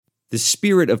The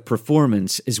spirit of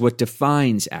performance is what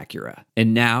defines Acura.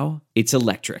 And now, it's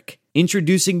electric.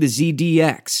 Introducing the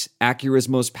ZDX, Acura's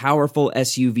most powerful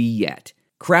SUV yet.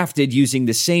 Crafted using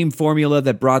the same formula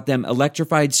that brought them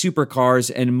electrified supercars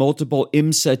and multiple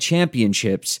IMSA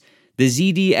championships, the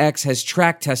ZDX has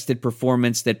track-tested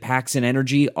performance that packs an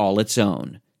energy all its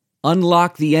own.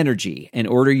 Unlock the energy and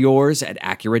order yours at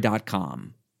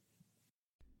Acura.com.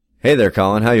 Hey there,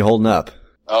 Colin. How you holding up?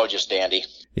 Oh, just dandy.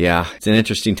 Yeah, it's an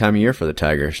interesting time of year for the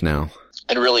Tigers now.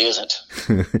 It really isn't.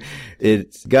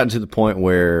 It's gotten to the point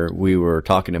where we were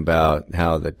talking about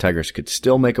how the Tigers could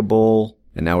still make a bowl,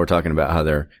 and now we're talking about how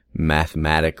they're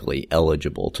mathematically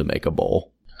eligible to make a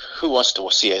bowl. Who wants to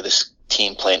see this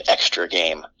team play an extra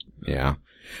game? Yeah.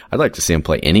 I'd like to see them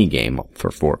play any game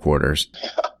for 4 quarters.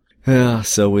 Yeah,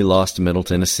 so we lost to Middle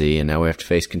Tennessee, and now we have to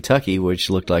face Kentucky, which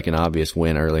looked like an obvious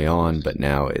win early on, but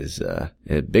now is a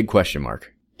big question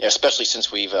mark. Yeah, especially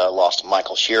since we've lost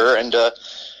Michael Shearer and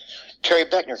Terry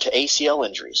Beckner to ACL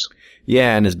injuries.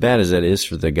 Yeah, and as bad as that is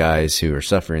for the guys who are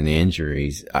suffering the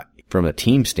injuries, from a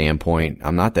team standpoint,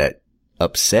 I'm not that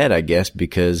upset, I guess,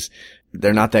 because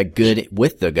they're not that good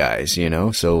with the guys, you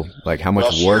know? So, like, how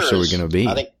much worse are we going to be?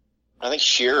 I think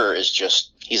Shearer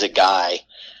is he's a guy.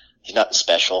 He's not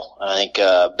special. I think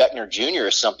Beckner Jr.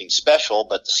 is something special,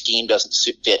 but the scheme doesn't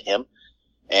fit him.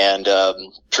 And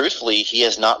truthfully, he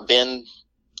has not been,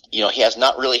 he has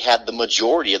not really had the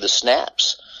majority of the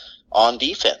snaps on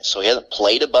defense. So he hasn't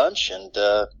played a bunch. And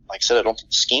like I said, I don't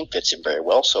think the scheme fits him very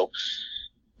well. So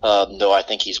though I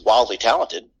think he's wildly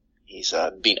talented, he's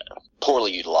being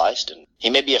poorly utilized. And he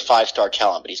may be a 5-star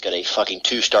talent, but he's got a fucking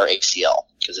 2-star ACL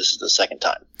because this is the second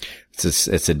time.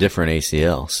 It's a different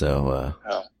ACL. So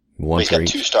he's got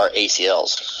 2-star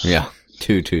ACLs. Yeah,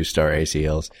 2-star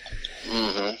ACLs.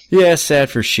 Mm-hmm. Yeah, sad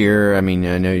for Shearer. I mean,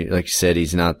 I know, like you said,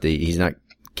 he's not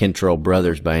Kentrell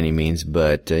Brothers by any means,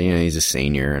 but he's a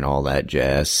senior and all that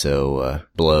jazz. So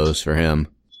blows for him.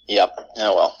 Yep.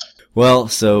 Oh well. Well,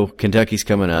 so Kentucky's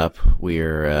coming up.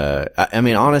 We're,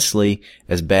 honestly,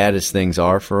 as bad as things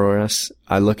are for us,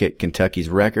 I look at Kentucky's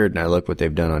record and I look what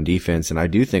they've done on defense, and I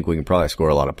do think we can probably score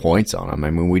a lot of points on them. I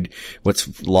mean,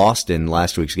 what's lost in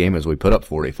last week's game is we put up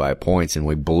 45 points and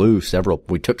we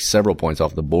took several points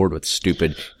off the board with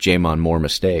stupid Jamon Moore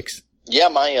mistakes. Yeah,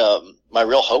 my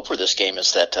real hope for this game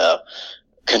is that,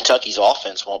 Kentucky's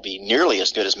offense won't be nearly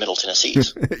as good as Middle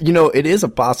Tennessee's. It is a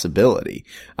possibility.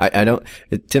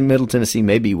 Middle Tennessee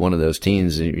may be one of those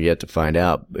teams you have to find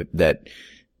out that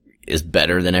is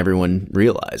better than everyone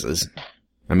realizes.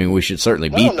 I mean, we should certainly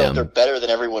beat them. I don't know if they're better than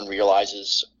everyone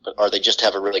realizes, or they just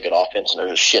have a really good offense and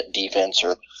there's a shit defense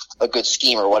or a good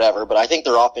scheme or whatever, but I think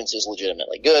their offense is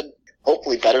legitimately good,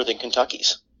 hopefully better than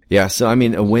Kentucky's. Yeah, so I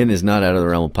mean, a win is not out of the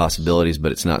realm of possibilities,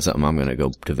 but it's not something I'm going to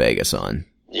go to Vegas on.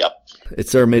 Yep.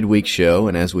 It's our midweek show,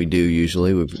 and as we do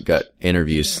usually, we've got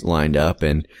interviews lined up,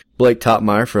 and Blake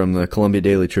Topmeyer from the Columbia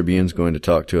Daily Tribune is going to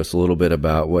talk to us a little bit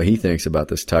about what he thinks about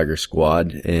this Tiger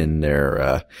squad and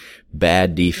their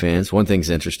bad defense. One thing's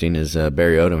interesting is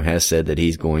Barry Odom has said that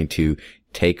he's going to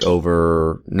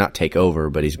not take over,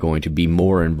 but he's going to be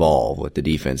more involved with the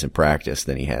defense in practice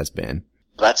than he has been.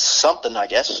 That's something, I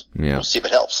guess. Yeah. We'll see if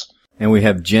it helps. And we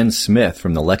have Jen Smith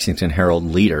from the Lexington Herald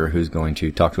Leader who's going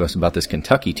to talk to us about this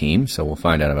Kentucky team, so we'll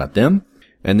find out about them.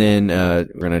 And then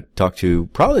we're going to talk to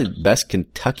probably the best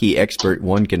Kentucky expert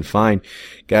one can find,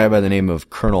 a guy by the name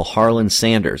of Colonel Harlan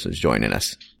Sanders is joining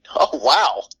us. Oh,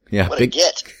 wow. Yeah, what a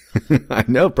get. I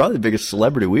know, probably the biggest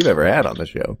celebrity we've ever had on the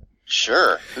show.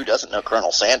 Sure. Who doesn't know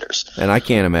Colonel Sanders? And I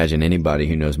can't imagine anybody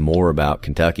who knows more about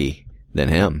Kentucky than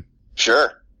him.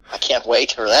 Sure. I can't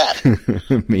wait for that.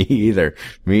 Me either.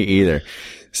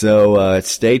 So,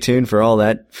 stay tuned for all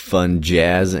that fun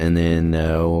jazz, and then,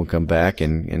 we'll come back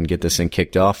and get this thing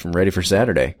kicked off and ready for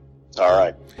Saturday. All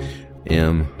right.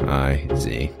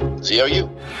 M-I-Z. Z-O-U.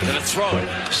 Gonna throw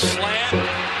it. Slam.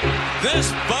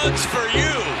 This bud's for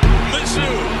you,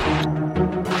 Mizzou.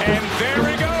 And there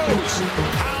he goes.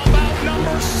 How about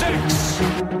number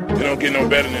 6? They don't get no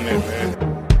better than that, man.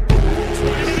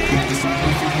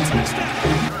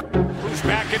 Who's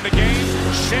back in the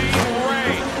game? Shane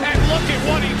Ray. And look at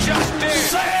what he just did.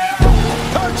 Sam!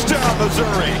 Touchdown,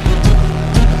 Missouri.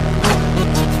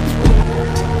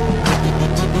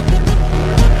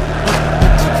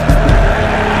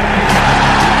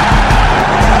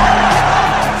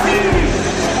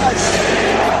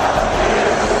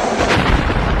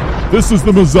 This is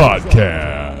the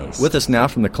Mazodcast. With us now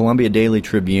from the Columbia Daily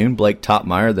Tribune, Blake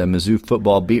Topmeyer, the Mizzou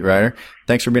football beat writer.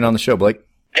 Thanks for being on the show, Blake.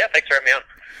 Yeah, thanks for having me on.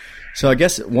 So I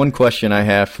guess one question I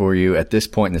have for you at this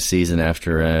point in the season,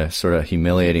 after a sort of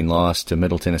humiliating loss to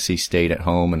Middle Tennessee State at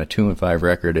home and a 2-5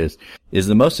 record, is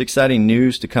the most exciting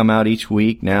news to come out each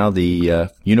week now the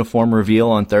uniform reveal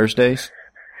on Thursdays?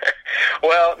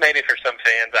 Well, maybe for some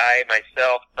fans. I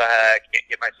myself can't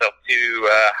get myself too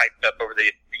hyped up over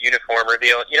the uniform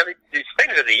reveal. You know, these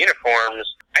things of the uniforms,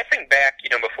 I think back, you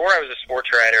know, before I was a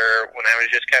sports writer, when I was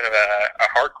just kind of a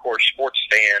hardcore sports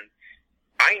fan,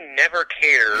 I never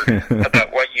cared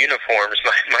about what uniforms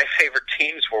my favorite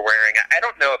teams were wearing. I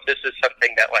don't know if this is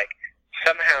something that, like,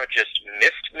 somehow just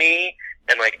missed me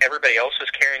and, like, everybody else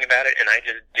was caring about it and I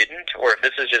just didn't, or if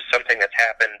this is just something that's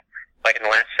happened, like, in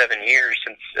the last 7 years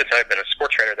since I've been a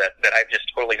sports writer that I've just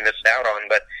totally missed out on.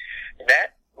 But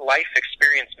that life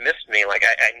experience missed me. Like,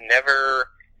 I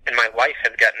never in my life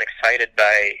have gotten excited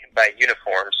by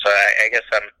uniforms, so I guess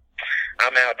I'm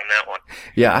out on that one.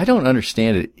 Yeah, I don't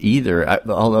understand it either.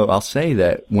 Although I'll say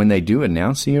that when they do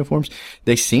announce the uniforms,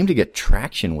 they seem to get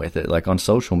traction with it. Like on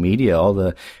social media, all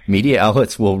the media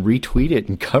outlets will retweet it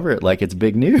and cover it like it's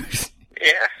big news.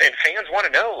 Yeah, and fans want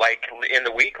to know, like, in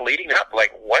the week leading up,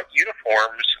 like, what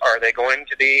uniforms are they going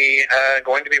to be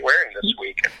wearing this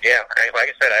week? And yeah, like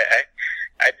I said,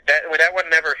 that would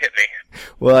never hit me.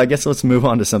 Well, I guess let's move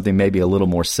on to something maybe a little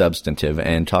more substantive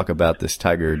and talk about this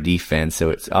Tiger defense. So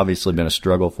it's obviously been a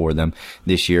struggle for them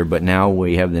this year, but now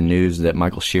we have the news that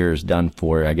Michael Scherer is done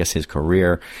for, I guess, his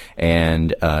career,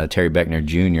 and Terry Beckner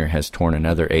Jr. has torn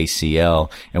another ACL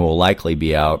and will likely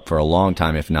be out for a long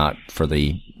time, if not for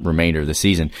the remainder of the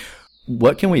season.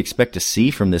 What can we expect to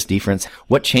see from this defense?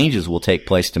 What changes will take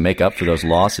place to make up for those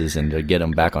losses and to get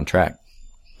them back on track?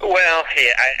 Well,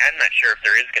 yeah, I'm not sure if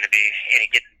there is going to be any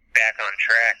getting back on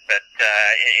track, but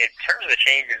in terms of the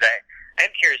changes,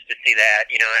 I'm curious to see that.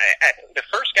 You know, the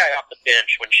first guy off the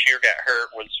bench when Scherer got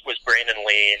hurt was Brandon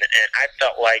Lee, and I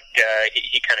felt like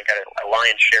he kind of got a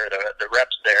lion's share of the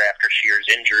reps there after Scheerer's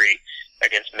injury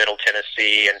against Middle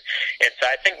Tennessee, and so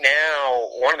I think now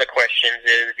one of the questions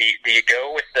is, do you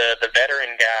go with the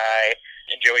veteran guy,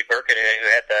 Joey Burkett, who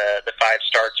had the 5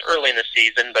 starts early in the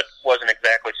season but wasn't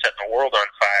exactly setting the world on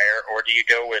fire, or do you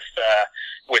go with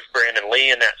Brandon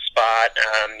Lee in that spot,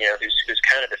 you know, who's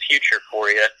kind of the future for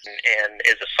you and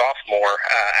is a sophomore?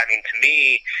 I mean, to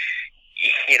me,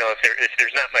 you know, if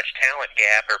there's not much talent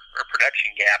gap or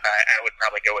production gap, I would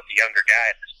probably go with the younger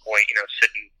guy at this point. You know,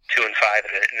 sitting 2-5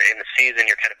 in the season,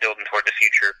 you're kind of building toward the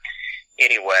future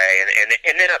anyway.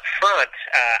 And then up front,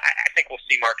 I think we'll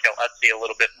see Markel Utsey a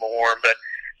little bit more, but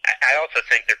I also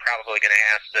think they're probably going to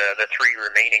ask the 3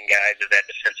 remaining guys of that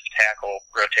defensive tackle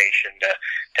rotation to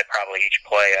probably each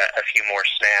play a few more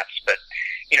snaps. But,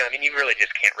 you know, I mean, you really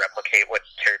just can't replicate what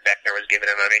Terry Beckner was giving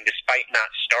him. I mean, despite not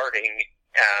starting,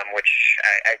 which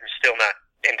I'm still not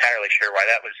entirely sure why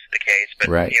that was the case, but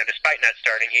right. You know, despite not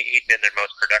starting, he'd been their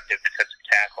most productive defensive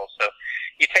tackle. So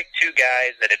you take 2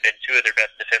 guys that had been 2 of their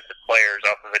best defensive players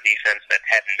off of a defense that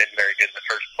hadn't been very good in the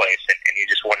first place, and you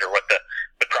just wonder what the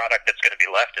product that's going to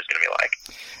be left is going to be like.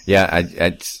 Yeah,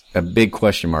 it's a big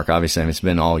question mark. Obviously, I mean, it's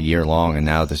been all year long, and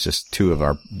now there's just 2 of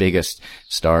our biggest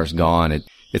stars gone.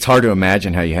 It's hard to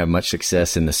imagine how you have much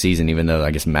success in the season, even though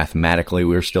I guess mathematically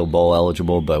we're still bowl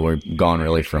eligible, but we're gone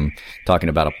really from talking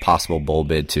about a possible bowl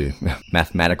bid to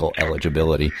mathematical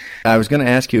eligibility. I was going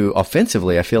to ask you,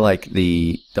 offensively, I feel like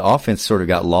the offense sort of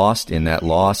got lost in that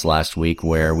loss last week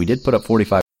where we did put up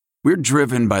 45. We're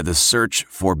driven by the search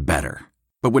for better.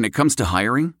 But when it comes to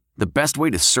hiring, the best way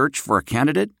to search for a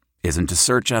candidate isn't to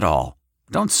search at all.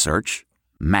 Don't search.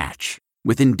 Match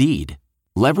with Indeed.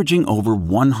 Leveraging over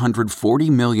 140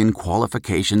 million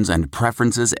qualifications and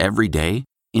preferences every day,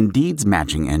 Indeed's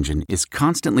matching engine is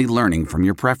constantly learning from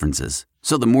your preferences.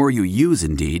 So the more you use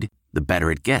Indeed, the better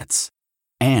it gets.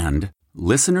 And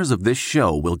listeners of this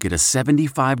show will get a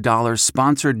 $75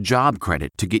 sponsored job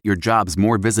credit to get your jobs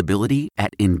more visibility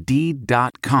at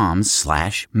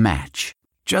Indeed.com/match.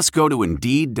 Just go to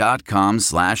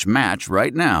Indeed.com/match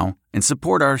right now and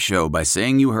support our show by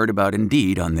saying you heard about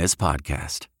Indeed on this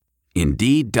podcast.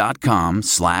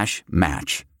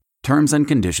 Indeed.com/match. Terms and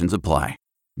conditions apply.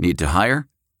 Need to hire?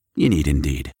 You need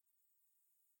Indeed.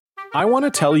 I want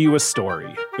to tell you a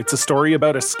story. It's a story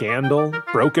about a scandal,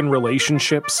 broken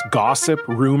relationships, gossip,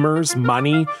 rumors,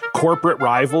 money, corporate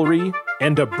rivalry,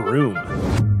 and a broom.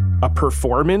 A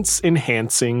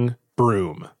performance-enhancing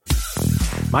broom.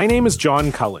 My name is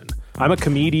John Cullen. I'm a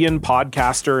comedian,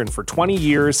 podcaster, and for 20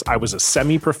 years, I was a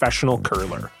semi-professional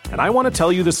curler. And I want to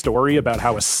tell you the story about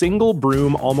how a single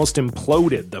broom almost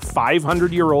imploded the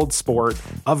 500-year-old sport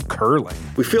of curling.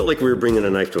 We felt like we were bringing a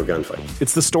knife to a gunfight.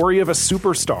 It's the story of a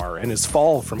superstar and his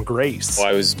fall from grace. Well,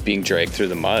 I was being dragged through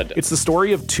the mud. It's the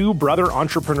story of two brother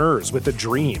entrepreneurs with a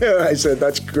dream. I said,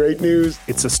 that's great news.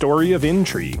 It's a story of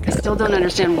intrigue. I still don't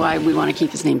understand why we want to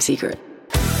keep his name secret.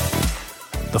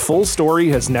 The full story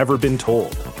has never been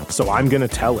told, so I'm going to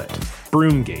tell it.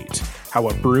 Broomgate, how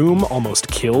a broom almost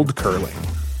killed curling.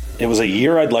 It was a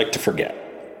year I'd like to forget.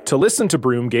 To listen to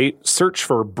Broomgate, search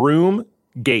for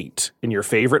Broomgate in your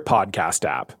favorite podcast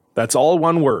app. That's all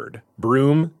one word,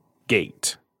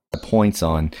 Broomgate. Points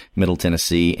on Middle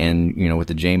Tennessee, and with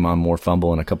the Jamon Moore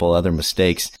fumble and a couple other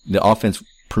mistakes, the offense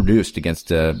produced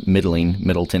against middling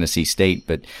Middle Tennessee State.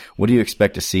 But what do you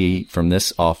expect to see from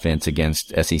this offense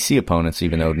against SEC opponents,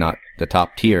 even though not the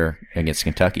top tier against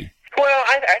Kentucky? Well,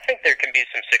 I think there can be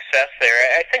some success there.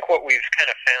 I think what we've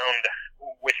kind of found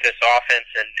with this offense,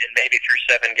 and maybe through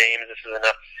 7 games, this is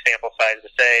enough sample size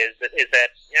to say, is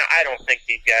that I don't think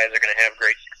these guys are going to have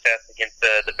great success against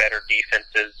the better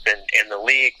defenses in the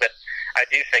league, but I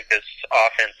do think this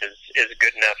offense is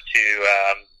good enough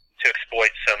to exploit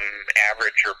some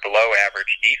average or below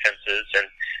average defenses, and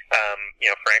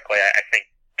frankly, I think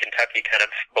Kentucky kind of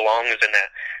belongs in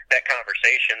that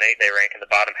conversation. They rank in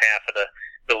the bottom half of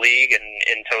the league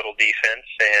in total defense,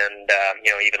 and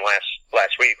even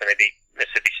last week when they beat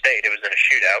Mississippi State, it was in a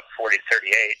shootout,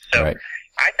 40-38. So right.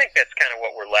 I think that's kind of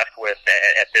what we're left with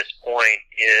at this point,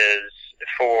 is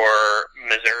for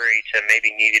Missouri to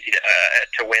maybe need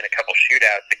to win a couple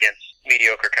shootouts against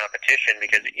mediocre competition,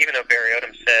 because even though Barry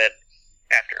Odom said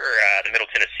after the Middle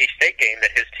Tennessee State game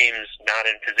that his team's not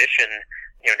in position,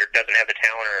 doesn't have the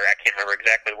talent, or I can't remember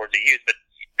exactly the words he used, but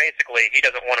basically he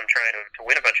doesn't want them trying to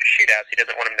win a bunch of shootouts. He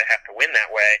doesn't want them to have to win that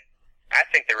way. I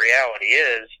think the reality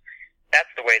is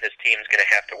that's the way this team's going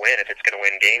to have to win if it's going to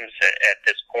win games at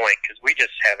this point, because we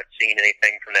just haven't seen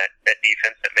anything from that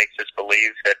defense that makes us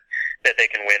believe that they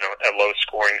can win a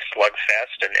low-scoring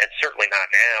slugfest, and certainly not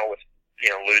now with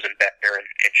losing Beckner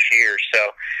and Shear. So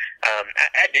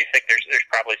I do think there's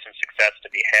probably some success to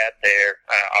be had there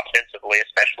offensively,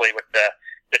 especially with the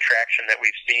traction that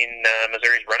we've seen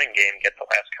Missouri's running game get the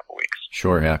last couple weeks.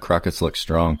 Sure, yeah, Crockett's look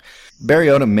strong. Barry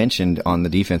Odom mentioned on the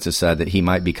defensive side that he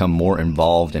might become more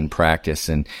involved in practice.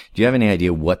 And do you have any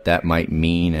idea what that might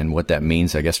mean and what that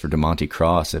means, I guess, for DeMonte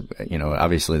Cross?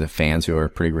 Obviously the fans, who are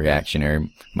pretty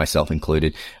reactionary, myself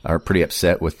included, are pretty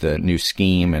upset with the new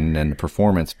scheme and the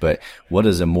performance. But what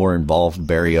does a more involved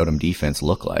Barry Odom defense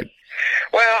look like?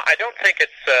 Well, I don't think it's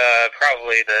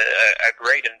probably a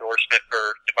great endorsement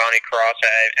for DeMonte Cross.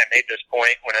 I made this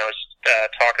point when I was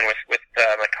talking with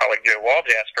my colleague Joe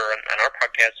Waljasper on our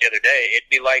podcast the other day. It'd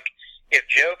be like if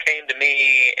Joe came to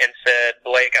me and said,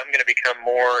 Blake, I'm going to become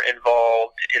more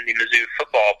involved in the Mizzou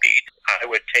football beat, I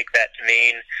would take that to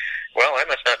mean, well, I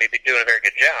must not be doing a very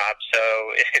good job. So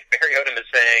if Barry Odom is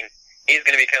saying he's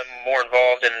going to become more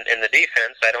involved in the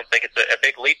defense, I don't think it's a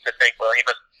big leap to think, well, he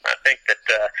must think that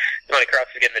DeMonte Cross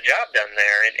is getting the job done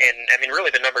there. And I mean, really,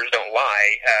 the numbers don't lie.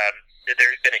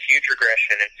 There's been a huge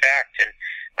regression. In fact, and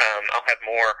I'll have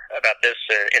more about this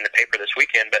in the paper this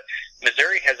weekend, but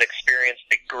Missouri has experienced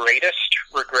the greatest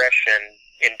regression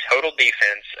in total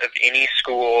defense of any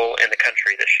school in the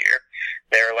country this year.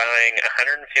 They're allowing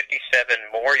 157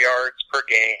 more yards per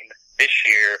game this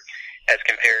year as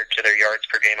compared to their yards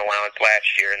per game allowance last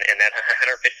year. And that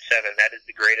 157, that is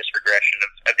the greatest regression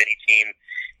of any team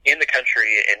in the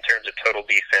country in terms of total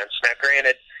defense. Now,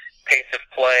 granted, pace of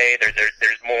play,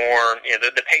 there's more,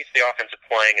 the pace of the offense of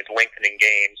playing is lengthening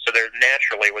games, so there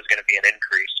naturally was going to be an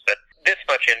increase, but this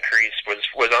much increase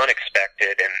was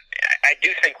unexpected, and I do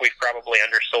think we've probably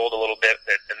undersold a little bit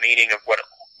the meaning of what it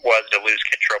was to lose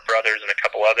Kittrell Brothers and a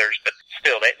couple others, but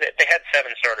still, they had 7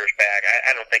 starters back.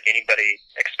 I don't think anybody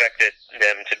expected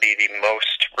them to be the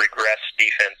most regressed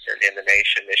defense in the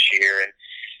nation this year, and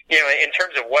in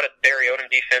terms of what a Barry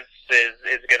Odom defense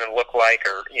is going to look like,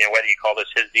 or whether you call this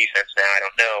his defense now, I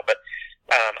don't know. But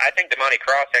I think DeMonte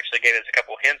Cross actually gave us a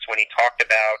couple hints when he talked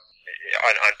about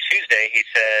on Tuesday. He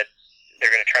said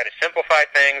they're going to try to simplify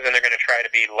things and they're going to try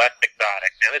to be less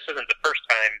exotic. Now, this isn't the first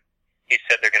time he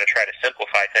said they're going to try to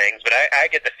simplify things, but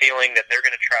I get the feeling that they're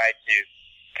going to try to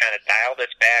kind of dial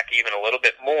this back even a little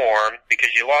bit more,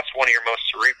 because you lost one of your most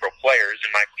cerebral players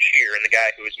in Michael Shear, and the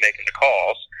guy who was making the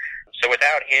calls. So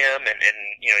without him, and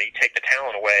you take the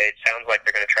talent away, it sounds like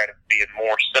they're going to try to be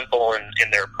more simple in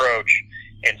their approach,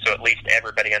 and so at least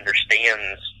everybody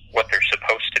understands what they're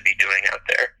supposed to be doing out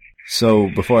there. So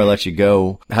before I let you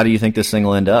go, how do you think this thing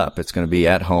will end up? It's going to be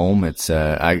at home. It's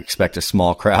I expect a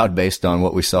small crowd based on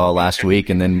what we saw last week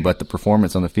and then what the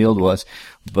performance on the field was.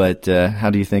 But how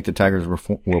do you think the Tigers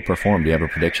will perform? Do you have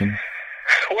a prediction?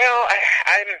 Well,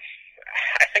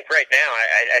 I think right now,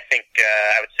 I think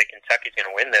I would say Kentucky's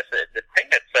going to win this. The thing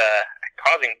that's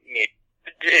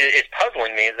is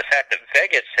puzzling me is the fact that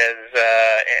Vegas has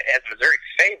Missouri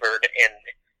favored and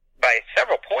by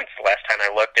several points the last time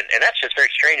I looked, and that's just very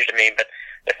strange to me. But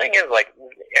the thing is, like,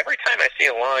 every time I see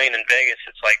a line in Vegas,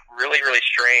 it's like really, really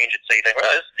strange. And so you think, well,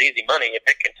 this is easy money. You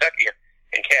pick Kentucky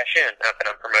and cash in. Not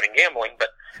that I'm promoting gambling, but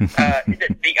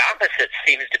the opposite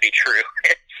seems to be true.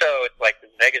 So it's like, does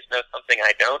Vegas know something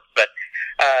I don't? But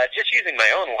just using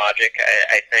my own logic,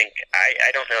 I think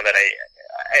I don't know that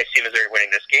I see Missouri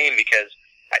winning this game because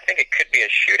I think it could be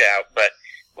a shootout, but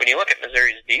when you look at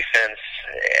Missouri's defense,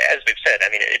 as we've said,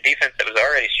 I mean, a defense that was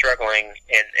already struggling,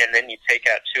 and then you take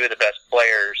out two of the best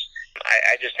players,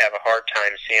 I just have a hard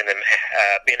time seeing them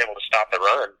being able to stop the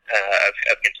run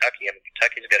of Kentucky. I mean,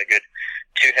 Kentucky's got a good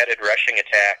two-headed rushing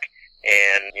attack,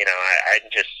 and, you know,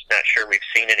 I'm just not sure we've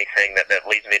seen anything that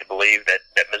leads me to believe that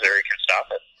Missouri can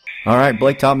stop it. All right,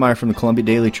 Blake Toppmeyer from the Columbia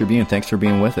Daily Tribune, thanks for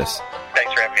being with us.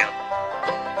 Thanks for having me on.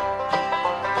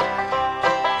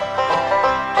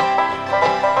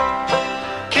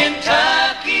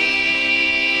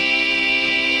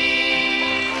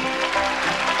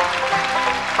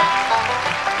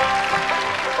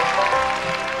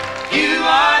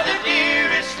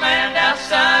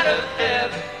 Outside of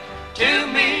heaven to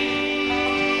me.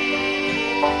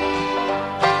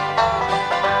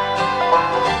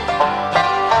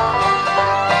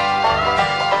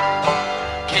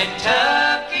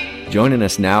 Kentucky. Joining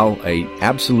us now, a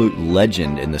absolute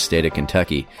legend in the state of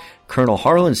Kentucky. Colonel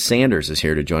Harlan Sanders is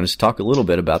here to join us to talk a little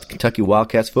bit about the Kentucky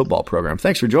Wildcats football program.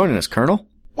 Thanks for joining us, Colonel.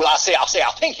 Well, I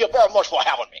thank you very much for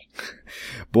having me.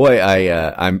 Boy,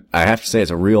 I have to say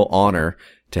it's a real honor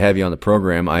to have you on the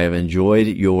program. I have enjoyed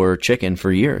your chicken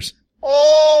for years.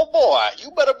 Oh, boy,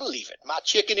 you better believe it. My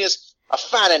chicken is a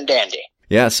fine and dandy.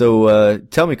 Yeah, so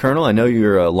tell me, Colonel, I know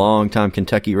you're a long-time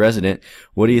Kentucky resident.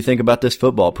 What do you think about this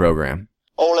football program?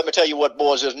 Oh, let me tell you what,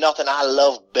 boys, there's nothing I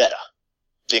love better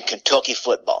than Kentucky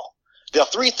football. There are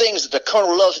three things that the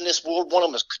Colonel loves in this world. One of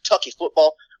them is Kentucky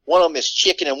football, one of them is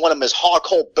chicken, and one of them is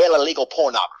hardcore, barely legal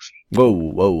pornography.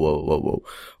 Whoa.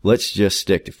 Let's just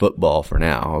stick to football for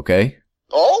now, okay?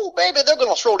 Oh, baby, they're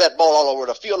going to throw that ball all over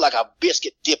the field like a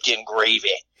biscuit dipped in gravy.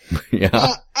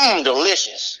 Yeah.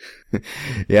 Delicious.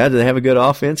 Yeah, do they have a good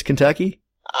offense, Kentucky?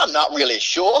 I'm not really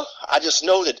sure. I just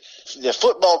know that the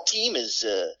football team is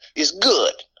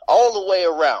good all the way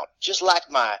around, just like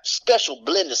my special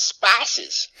blend of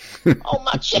spices on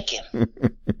my chicken.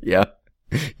 Yeah,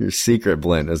 your secret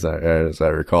blend, as I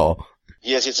recall.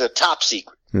 Yes, it's a top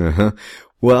secret. Uh-huh.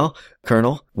 Well,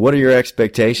 Colonel, what are your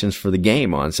expectations for the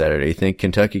game on Saturday? You think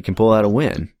Kentucky can pull out a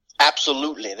win?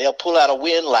 Absolutely. They'll pull out a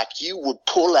win like you would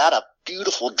pull out a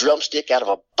beautiful drumstick out of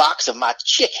a box of my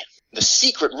chicken. The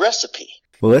secret recipe.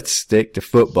 Well, let's stick to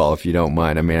football if you don't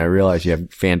mind. I mean, I realize you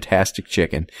have fantastic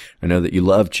chicken. I know that you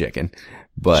love chicken,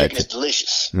 but chicken is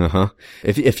delicious. Uh-huh.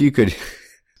 If you could,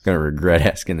 I'm going to regret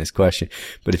asking this question,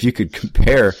 but if you could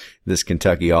compare this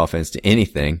Kentucky offense to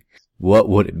anything, what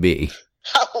would it be?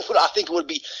 I think it would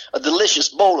be a delicious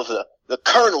bowl of the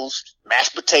Colonel's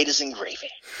mashed potatoes and gravy.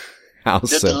 How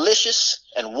They're so? delicious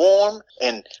and warm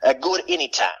and good any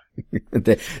time.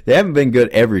 They haven't been good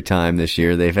every time this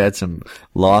year. They've had some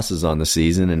losses on the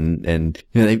season, and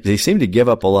you know, they seem to give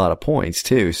up a lot of points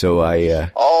too. So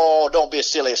Oh, don't be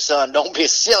silly, son. Don't be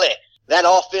silly. That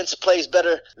offense plays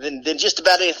better than just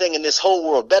about anything in this whole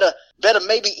world. Better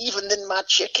maybe even than my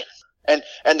chicken. And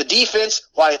the defense,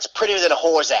 why, it's prettier than a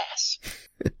whore's ass.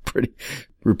 Pretty.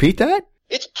 Repeat that?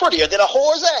 It's prettier than a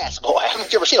whore's ass, boy.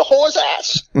 Haven't you ever seen a whore's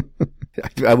ass?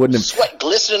 I wouldn't have. Sweat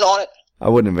glistening on it. I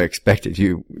wouldn't have expected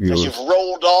you. As you've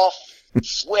rolled off,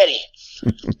 sweaty,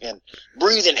 and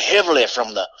breathing heavily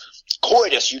from the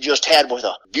coitus you just had with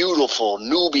a beautiful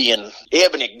Nubian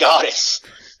ebony goddess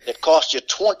that cost you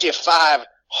 25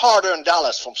 hard-earned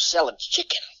dollars from selling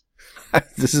chicken.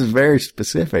 This is very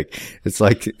specific. It's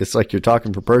like you're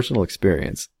talking for personal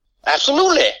experience.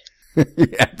 Absolutely. Yeah,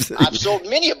 absolutely. I've sold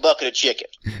many a bucket of chicken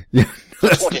Yeah, for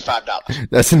 $25.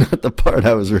 That's not the part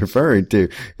I was referring to.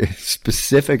 It's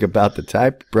specific about the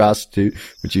type of prostitute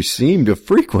which you seem to have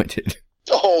frequented.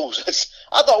 Oh,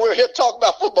 I thought we were here to talk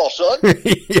about football, son.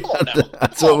 Yeah, Come on now.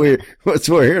 That's what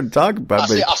we're here to talk about.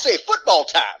 I say football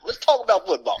time. Let's talk about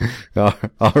football.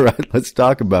 All right, let's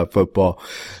talk about football.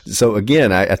 So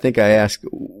again, I think I asked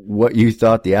what you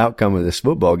thought the outcome of this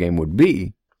football game would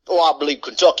be. Oh, I believe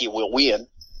Kentucky will win.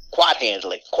 quite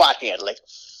handily.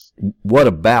 What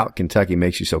about Kentucky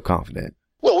makes you so confident?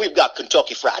 Well, we've got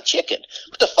Kentucky Fried Chicken.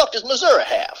 What the fuck does Missouri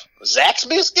have?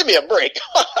 Zaxby's? Give me a break.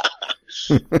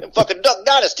 Them fucking Duck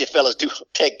Dynasty fellas do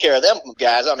take care of them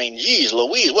guys. I mean, geez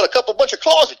Louise, what a bunch of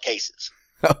closet cases.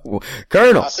 Oh,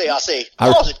 Colonel. I say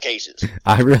closet cases.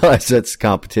 I realize that's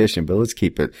competition, but let's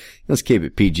keep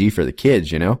it PG for the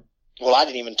kids, you know? Well, I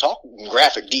didn't even talk in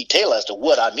graphic detail as to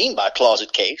what I mean by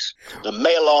closet case. The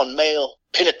male-on-male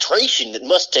penetration that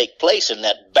must take place in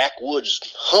that backwoods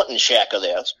hunting shack of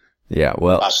theirs. Yeah,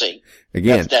 well, I see.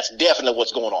 Again, that's definitely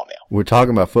what's going on now. We're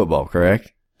talking about football,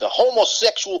 correct? The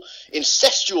homosexual,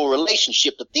 incestual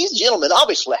relationship that these gentlemen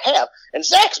obviously have, and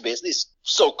Zaxby's, this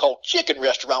so-called chicken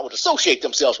restaurant, would associate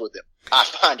themselves with them. I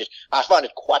find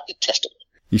it quite detestable.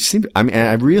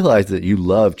 I realize that you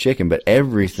love chicken, but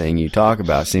everything you talk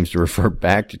about seems to refer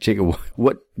back to chicken.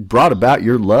 What brought about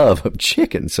your love of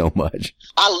chicken so much?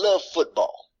 I love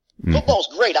football. Football's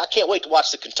great. I can't wait to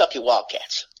watch the Kentucky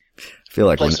Wildcats.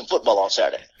 Play some football on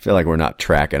Saturday. I feel like we're not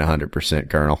tracking 100%,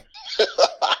 Colonel.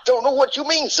 I don't know what you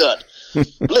mean, son.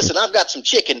 Listen, I've got some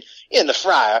chicken in the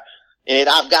fryer, and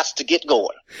I've got to get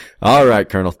going. All right,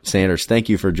 Colonel Sanders, thank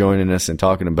you for joining us and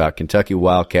talking about Kentucky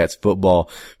Wildcats football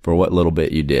for what little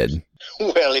bit you did.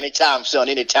 Well, anytime, son,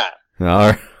 anytime.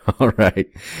 All right.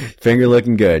 Finger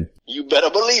looking good. You better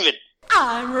believe it.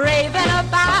 I'm raving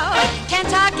about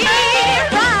Kentucky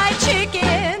Fried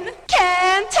Chicken.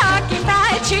 Kentucky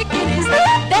Fried Chicken is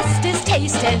the bestest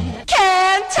tasting.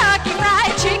 Kentucky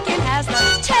Fried Chicken has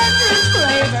the tenderest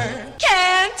flavor.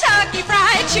 Kentucky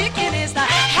Fried Chicken is the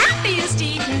happiest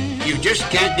eating. You just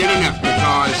can't get enough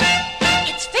because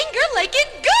it's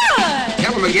finger-licking good.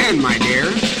 Tell them again, my dear.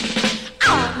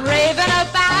 I'm raving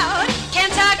about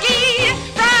Kentucky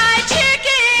Fried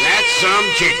Chicken. That's some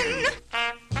chicken.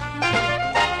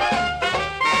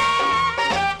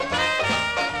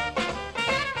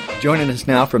 Joining us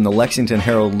now from the Lexington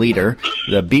Herald-Leader,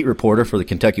 the beat reporter for the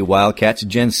Kentucky Wildcats,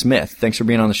 Jen Smith. Thanks for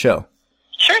being on the show.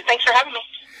 Sure, thanks for having me.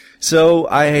 So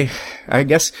I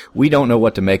guess we don't know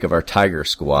what to make of our Tiger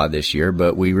squad this year,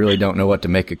 but we really don't know what to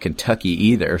make of Kentucky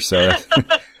either. So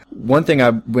one thing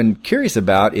I've been curious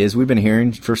about is we've been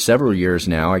hearing for several years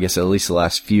now, I guess at least the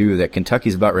last few, that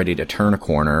Kentucky's about ready to turn a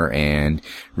corner and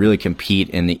really compete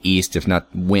in the East, if not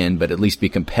win, but at least be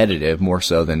competitive more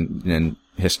so than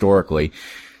historically.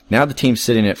 Now the team's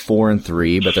sitting at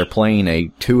 4-3, but they're playing a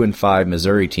 2-5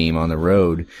 Missouri team on the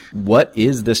road. What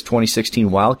is this 2016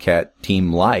 Wildcat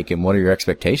team like, and what are your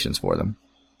expectations for them?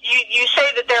 You say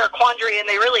that they're a quandary, and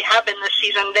they really have been this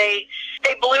season. They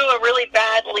blew a really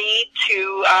bad lead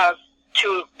to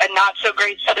a not so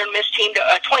great Southern Miss team, to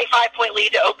a 25-point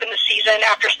lead to open the season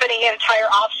after spending an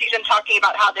entire offseason talking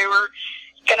about how they were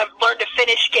going to learn to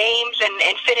finish games and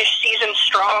finish seasons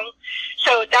strong.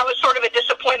 So that was sort of a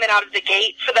disappointment out of the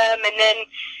gate for them. And then,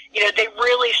 they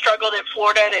really struggled at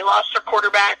Florida. They lost their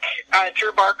quarterback,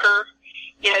 Drew Barker.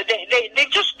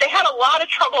 They had a lot of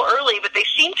trouble early, but they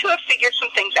seem to have figured some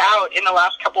things out in the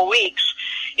last couple of weeks.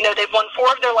 They've won 4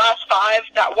 of their last 5.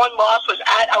 That one loss was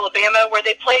at Alabama, where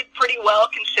they played pretty well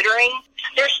considering.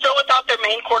 They're still without their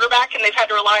main quarterback, and they've had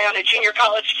to rely on a junior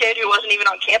college kid who wasn't even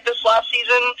on campus last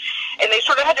season. And they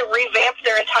sort of had to revamp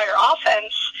their entire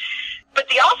offense. But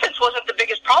the offense wasn't the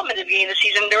biggest problem in the beginning of the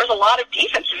season. There was a lot of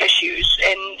defensive issues.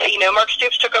 And, Mark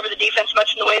Stoops took over the defense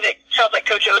much in the way that sounds like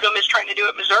Coach Odom is trying to do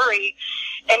at Missouri.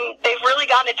 And they've really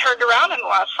gotten it turned around in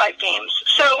the last 5 games.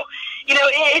 So,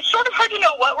 it's sort of hard to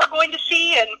know what we're going to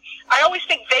see. And I always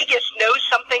think Vegas knows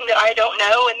something that I don't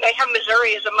know. And they have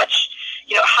Missouri as a much,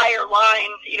 higher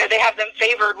line. They have them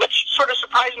favored, which sort of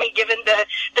surprised me given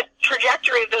the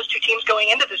trajectory of those two teams going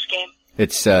into this game.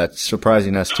 It's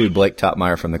surprising us too. Blake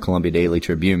Topmeyer from the Columbia Daily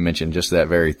Tribune mentioned just that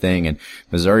very thing, and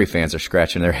Missouri fans are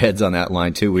scratching their heads on that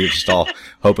line too. We were just all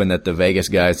hoping that the Vegas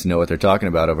guys know what they're talking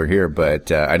about over here,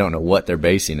 but I don't know what they're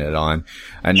basing it on.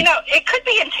 And it could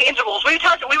be intangibles. We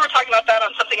were talking about that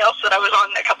on something else that I was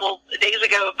on a couple of days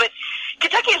ago. But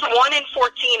Kentucky is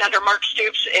 1-14 under Mark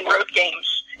Stoops in road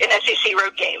games, in SEC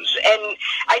road games, and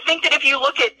I think that if you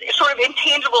look at sort of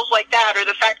intangibles like that, or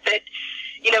the fact that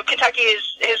Kentucky has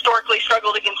historically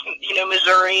struggled against,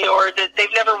 Missouri, or that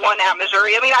they've never won at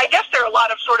Missouri. I mean, I guess there are a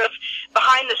lot of sort of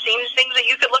behind-the-scenes things that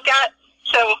you could look at.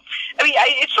 So,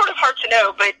 it's sort of hard to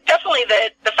know, but definitely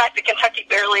the fact that Kentucky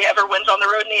barely ever wins on the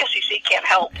road in the SEC can't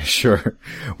help. Sure.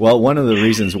 Well, one of the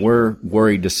reasons we're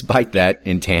worried despite that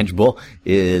intangible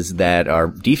is that our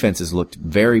defense has looked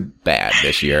very bad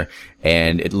this year.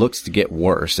 and it looks to get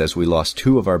worse as we lost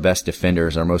two of our best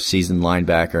defenders, our most seasoned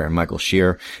linebacker, Michael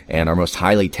Scheer, and our most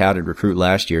highly touted recruit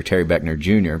last year, Terry Beckner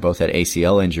Jr., both had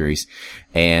ACL injuries.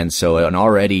 And so an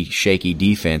already shaky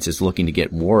defense is looking to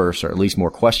get worse, or at least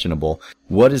more questionable.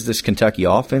 What does this Kentucky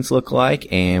offense look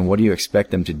like, and what do you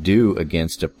expect them to do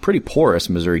against a pretty porous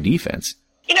Missouri defense?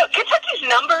 Kentucky's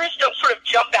numbers don't sort of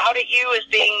jump out at you as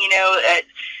being, a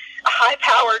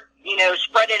high-powered,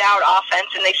 spread it out offense,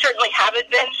 and they certainly haven't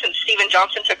been since Steven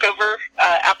Johnson took over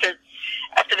after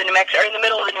the New Mexico, or in the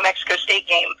middle of the New Mexico State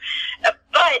game.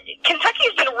 But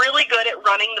Kentucky's been really good at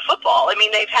running the football. I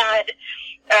mean, they've had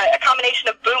a combination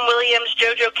of Boone Williams,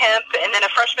 JoJo Kemp, and then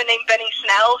a freshman named Benny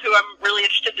Snell, who I'm really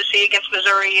interested to see against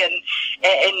Missouri and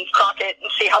Crockett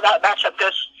and see how that matchup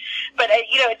goes. But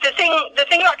the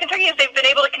thing about Kentucky is they've been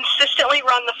able to consistently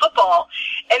run the football,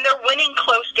 and they're winning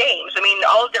close games. I mean,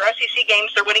 all of their SEC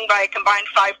games they're winning by a combined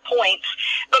 5 points,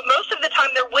 but most of the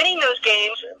time they're winning those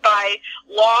games by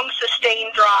long,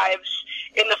 sustained drives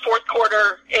in the fourth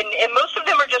quarter, and most of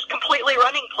them are just completely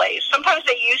running plays. Sometimes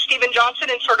they use Steven Johnson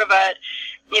in sort of a,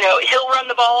 he'll run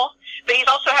the ball, but he's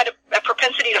also had a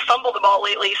propensity to fumble the ball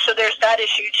lately, so there's that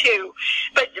issue too.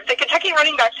 But the Kentucky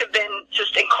running backs have been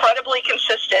just incredibly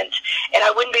consistent, and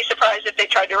I wouldn't be surprised if they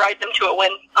tried to ride them to a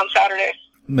win on Saturday.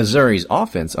 Missouri's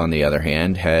offense, on the other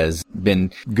hand, has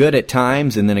been good at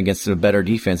times, and then against the better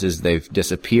defenses, they've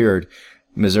disappeared.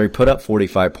 Missouri put up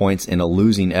 45 points in a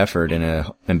losing effort in an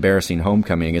embarrassing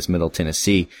homecoming against Middle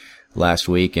Tennessee last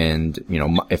week. And,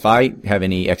 if I have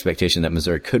any expectation that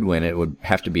Missouri could win, it would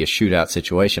have to be a shootout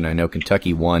situation. I know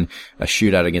Kentucky won a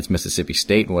shootout against Mississippi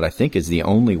State, and what I think is the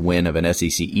only win of an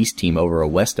SEC East team over a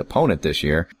West opponent this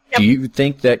year. Yep. Do you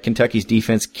think that Kentucky's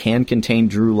defense can contain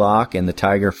Drew Lock and the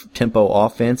Tiger tempo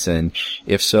offense? And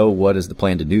if so, what is the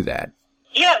plan to do that?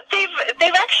 Yeah, they've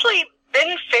actually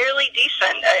been fairly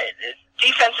decent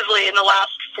defensively in the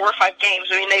last 4 or 5 games.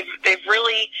 I mean, they've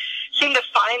really seemed to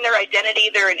find their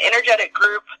identity. They're an energetic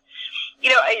group.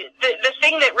 The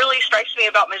thing that really strikes me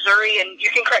about Missouri, and you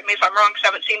can correct me if I'm wrong because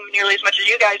I haven't seen nearly as much as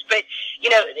you guys, but,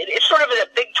 it's sort of a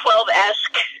Big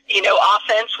 12-esque,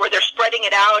 offense where they're spreading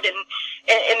it out, and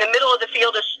in the middle of the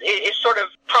field is sort of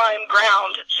prime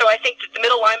ground. So I think that the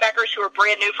middle linebackers who are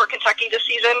brand new for Kentucky this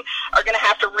season are going to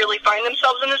have to really find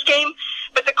themselves in this game.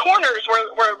 But the corners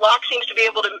where Locke seems to be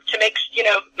able to make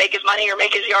his money or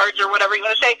make his yards or whatever you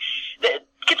want to say,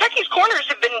 Kentucky's corners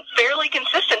have been fairly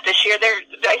consistent this year.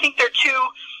 I think they're two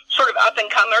sort of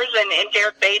up-and-comers, and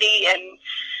Derek Beatty and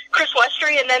Chris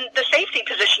Westry, and then the safety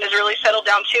position has really settled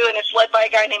down too, and it's led by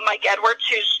a guy named Mike Edwards,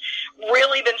 who's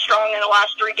really been strong in the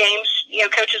last 3 games.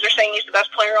 Coaches are saying he's the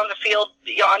best player on the field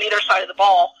on either side of the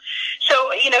ball. So,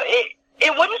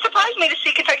 it wouldn't surprise me to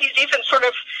see Kentucky's defense sort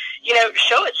of,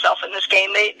 show itself in this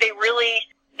game. They've really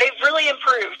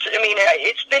improved. I mean,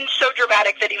 it's been so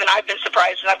dramatic that even I've been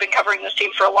surprised, and I've been covering this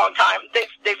team for a long time.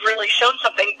 They've really shown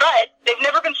something, but they've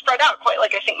never been spread out quite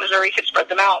like I think Missouri could spread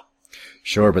them out.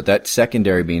 Sure, but that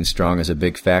secondary being strong is a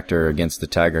big factor against the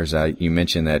Tigers. You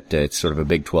mentioned that it's sort of a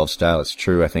Big 12 style. It's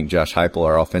true. I think Josh Heupel,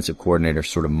 our offensive coordinator,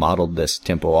 sort of modeled this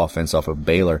tempo offense off of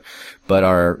Baylor.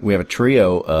 But we have a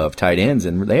trio of tight ends,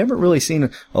 and they haven't really seen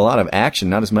a lot of action,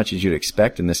 not as much as you'd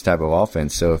expect in this type of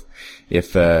offense. So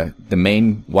if the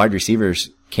main wide receivers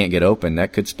can't get open,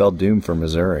 that could spell doom for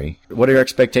Missouri. What are your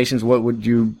expectations? What would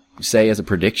you say as a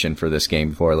prediction for this game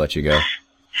before I let you go?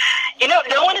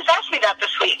 No one has asked me that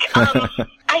this week.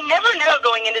 I never know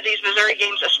going into these Missouri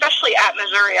games, especially at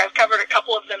Missouri. I've covered a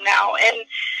couple of them now, and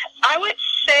I would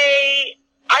say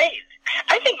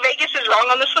I think Vegas is wrong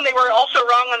on this one. They were also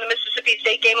wrong on the Mississippi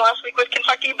State game last week with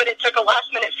Kentucky, but it took a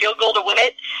last-minute field goal to win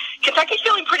it. Kentucky's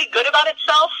feeling pretty good about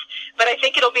itself, but I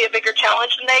think it'll be a bigger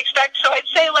challenge than they expect. So I'd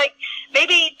say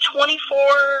maybe 24-20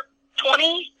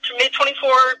 to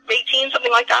mid-24-18,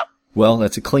 something like that. Well,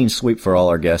 that's a clean sweep for all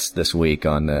our guests this week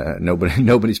on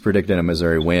nobody's predicting a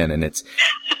Missouri win, and it's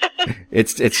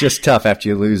just tough after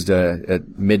you lose a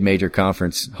mid-major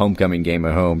conference homecoming game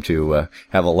at home to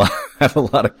have a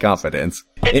lot of confidence.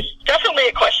 It's definitely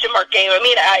a question mark game. I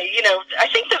mean, I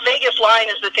think the Vegas line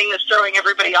is the thing that's throwing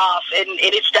everybody off, and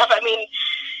it's definitely. I mean,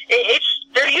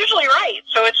 they're usually right,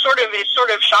 so it's sort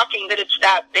of shocking that it's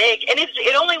that big, and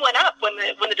it only went up when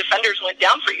the defenders went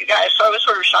down for you guys. So I was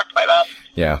sort of shocked by that.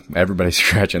 Yeah, everybody's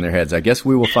scratching their heads. I guess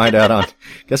we will find out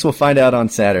on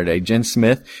Saturday. Jen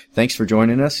Smith, thanks for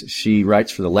joining us. She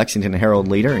writes for the Lexington Herald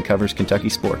Leader and covers Kentucky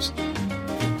sports.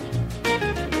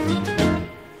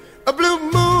 A blue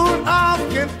moon of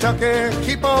Kentucky,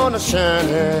 keep on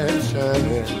shining,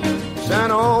 shining,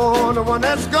 shine on the one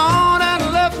that's gone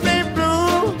and left me blue.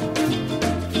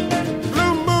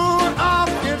 Blue moon of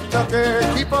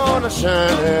Kentucky, keep on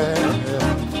shining,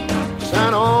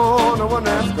 and on the one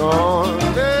that's gone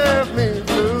left me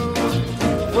blue.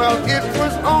 Well, it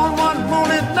was on one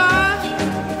moonlit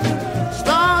night,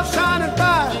 stars shining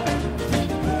by,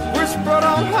 whispered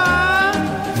on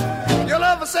high, your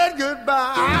lover said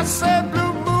goodbye. I said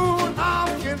blue moon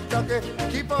of Kentucky,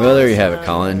 keep on. Well, there you have it,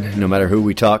 Colin. No matter who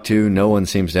we talk to, no one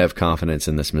seems to have confidence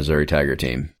in this Missouri Tiger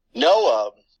team.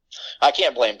 No, I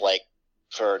can't blame Blake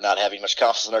for not having much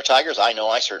confidence in our Tigers. I know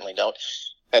I certainly don't.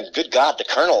 And good God, the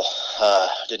Colonel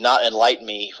did not enlighten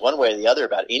me one way or the other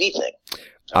about anything.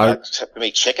 Except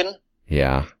maybe chicken.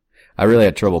 Yeah. I really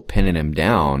had trouble pinning him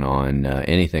down on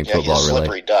anything football he's a slippery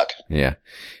related. duck. Yeah,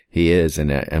 he is.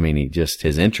 And I mean,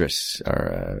 his interests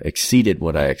are exceeded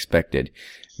what I expected,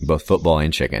 both football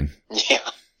and chicken.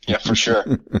 Yeah, for sure.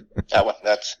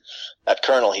 That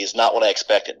Colonel, he's not what I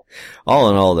expected. All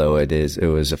in all, though, it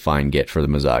was a fine get for the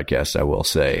Mazodcast, I will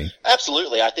say.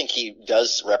 Absolutely. I think he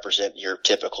does represent your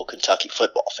typical Kentucky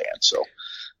football fan. So,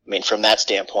 I mean, from that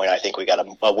standpoint, I think we got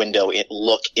a window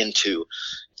look into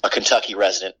a Kentucky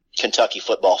resident, Kentucky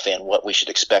football fan, what we should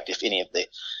expect if any of the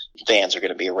fans are going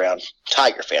to be around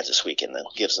Tiger fans this weekend. Then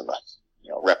gives them a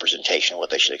representation of what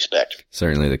they should expect.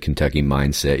 Certainly the Kentucky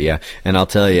mindset, yeah. And I'll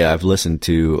tell you, I've listened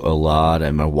to a lot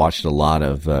and I've watched a lot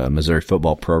of Missouri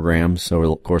football programs over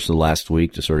the course of the last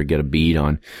week to sort of get a beat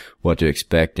on what to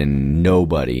expect, and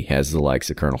nobody has the likes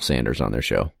of Colonel Sanders on their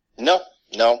show. No.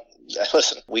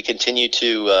 Listen, we continue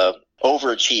to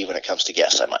overachieve when it comes to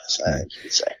guests, I might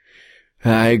say.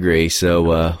 I agree.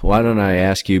 So why don't I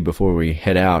ask you before we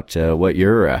head out what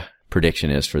your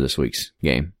prediction is for this week's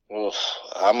game?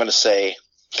 I'm going to say,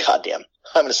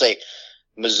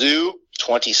 Mizzou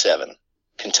 27,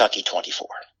 Kentucky 24.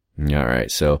 All right.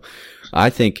 So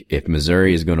I think if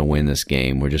Missouri is going to win this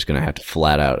game, we're just going to have to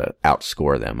flat out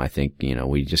outscore them. I think,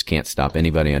 we just can't stop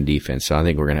anybody on defense. So I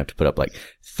think we're going to have to put up like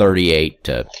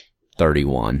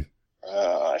 38-31.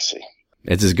 I see.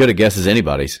 It's as good a guess as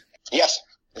anybody's. Yes.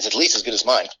 It's at least as good as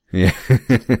mine. Yeah.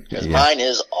 Because mine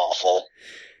is awful.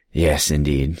 Yes,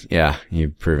 indeed. Yeah,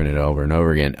 you've proven it over and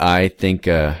over again. I think,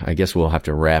 I guess we'll have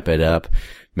to wrap it up.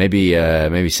 Maybe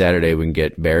Saturday we can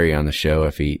get Barry on the show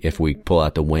if we pull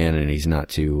out the win and he's not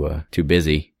too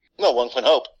busy. Well, one can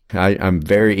hope. I'm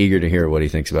very eager to hear what he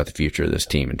thinks about the future of this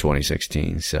team in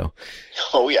 2016, so.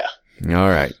 Oh, yeah. All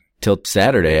right. Till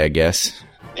Saturday, I guess.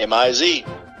 M-I-Z.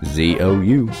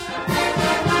 Z-O-U.